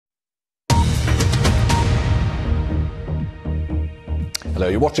Hello,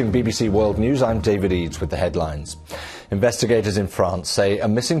 you're watching BBC World News. I'm David Eads with the headlines. Investigators in France say a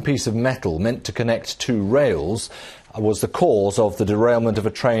missing piece of metal meant to connect two rails was the cause of the derailment of a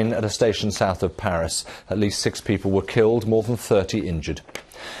train at a station south of Paris. At least 6 people were killed, more than 30 injured.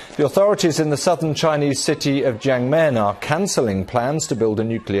 The authorities in the southern Chinese city of Jiangmen are cancelling plans to build a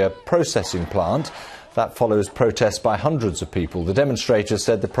nuclear processing plant. That follows protests by hundreds of people. The demonstrators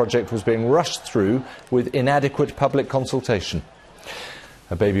said the project was being rushed through with inadequate public consultation.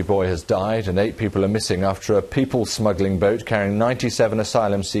 A baby boy has died and 8 people are missing after a people smuggling boat carrying 97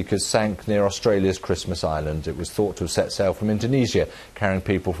 asylum seekers sank near Australia's Christmas Island. It was thought to have set sail from Indonesia, carrying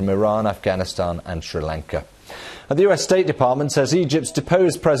people from Iran, Afghanistan and Sri Lanka. And the US State Department says Egypt's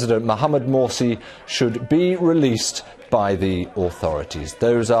deposed President Mohamed Morsi should be released by the authorities.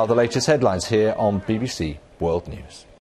 Those are the latest headlines here on BBC World News.